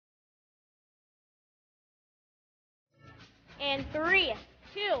In 3,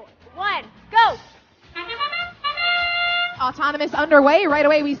 2, 1, go! Autonomous underway. Right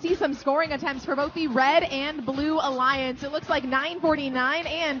away, we see some scoring attempts for both the Red and Blue Alliance. It looks like 9:49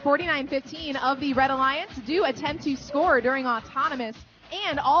 and 49:15 of the Red Alliance do attempt to score during Autonomous.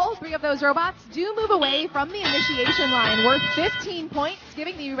 And all three of those robots do move away from the initiation line, worth 15 points,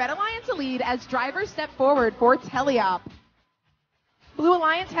 giving the Red Alliance a lead as drivers step forward for Teleop. Blue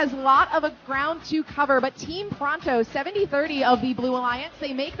Alliance has a lot of ground to cover, but Team Pronto, 70-30 of the Blue Alliance,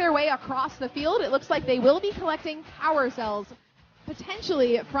 they make their way across the field. It looks like they will be collecting power cells,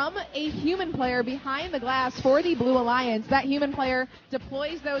 potentially from a human player behind the glass for the Blue Alliance. That human player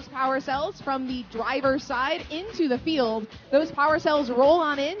deploys those power cells from the driver's side into the field. Those power cells roll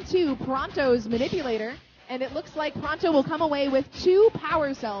on into Pronto's manipulator, and it looks like Pronto will come away with 2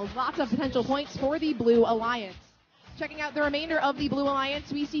 power cells. Lots of potential points for the Blue Alliance. Checking out the remainder of the Blue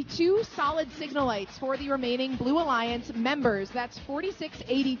Alliance, we see 2 solid signal lights for the remaining Blue Alliance members. That's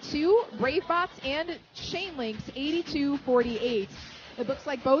 4682, BraveBots, and Chainlink's 8248. It looks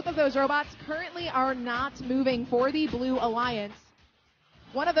like both of those robots currently are not moving for the Blue Alliance.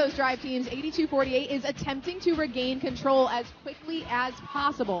 One of those drive teams, 8248, is attempting to regain control as quickly as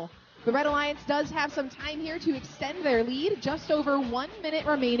possible. The Red Alliance does have some time here to extend their lead, just over 1 minute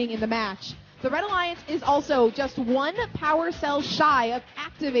remaining in the match. The Red Alliance is also just 1 power cell shy of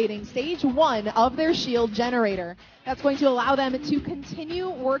activating stage 1 of their shield generator. That's going to allow them to continue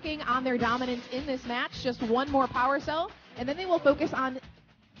working on their dominance in this match, just 1 more power cell, and then they will focus on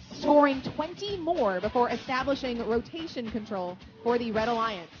scoring 20 more before establishing rotation control for the Red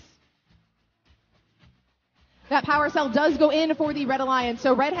Alliance. That power cell does go in for the Red Alliance,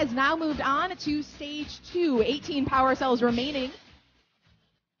 so Red has now moved on to stage 2, 18 power cells remaining.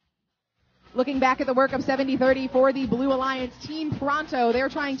 Looking back at the work of 70-30 for the Blue Alliance, Team Pronto, they're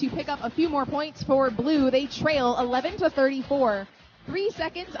trying to pick up a few more points for Blue. They trail 11-34. 3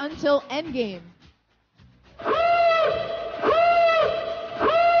 seconds until endgame.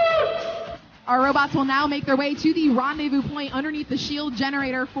 Our robots will now make their way to the rendezvous point underneath the shield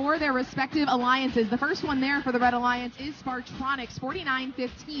generator for their respective alliances. The first one there for the Red Alliance is Spartronics,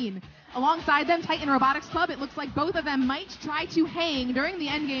 4915. Alongside them, Titan Robotics Club. It looks like both of them might try to hang during the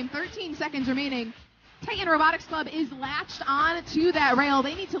endgame. 13 seconds remaining. Titan Robotics Club is latched on to that rail.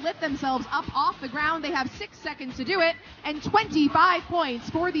 They need to lift themselves up off the ground. They have 6 seconds to do it, and 25 points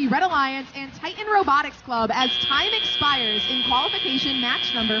for the Red Alliance and Titan Robotics Club as time expires in qualification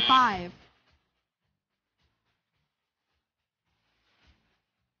match number 5.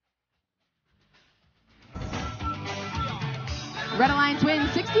 Red Alliance wins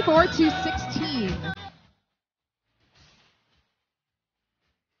 64-16.